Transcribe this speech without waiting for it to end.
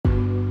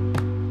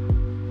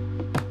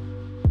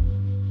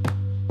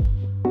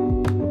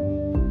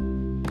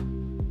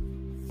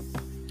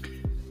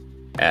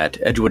At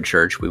Edgewood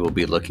Church, we will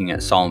be looking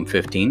at Psalm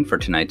 15 for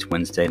tonight's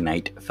Wednesday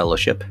night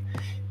fellowship.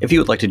 If you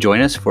would like to join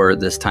us for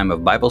this time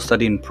of Bible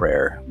study and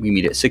prayer, we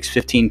meet at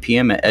 6:15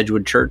 p.m. at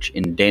Edgewood Church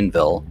in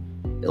Danville,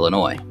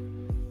 Illinois.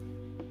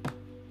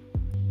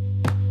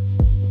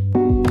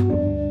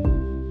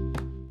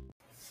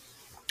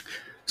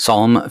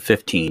 Psalm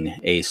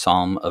 15, a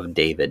Psalm of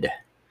David.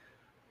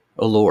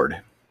 O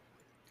Lord,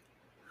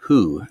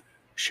 who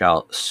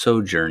shall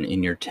sojourn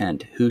in your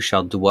tent? Who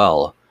shall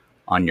dwell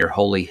on your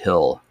holy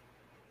hill?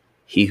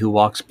 He who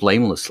walks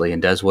blamelessly and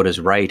does what is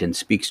right and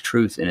speaks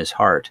truth in his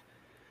heart,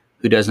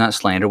 who does not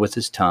slander with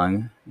his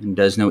tongue and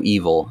does no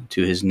evil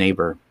to his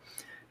neighbor,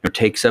 nor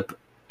takes up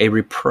a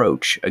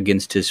reproach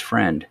against his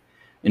friend,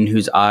 in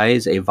whose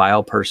eyes a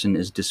vile person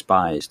is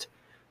despised,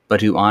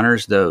 but who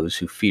honors those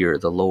who fear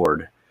the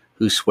Lord,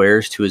 who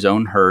swears to his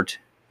own hurt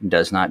and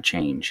does not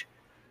change,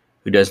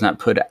 who does not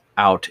put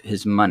out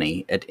his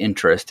money at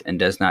interest and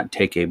does not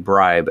take a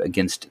bribe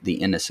against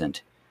the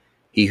innocent.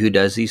 He who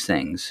does these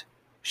things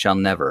shall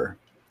never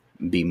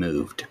be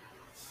moved.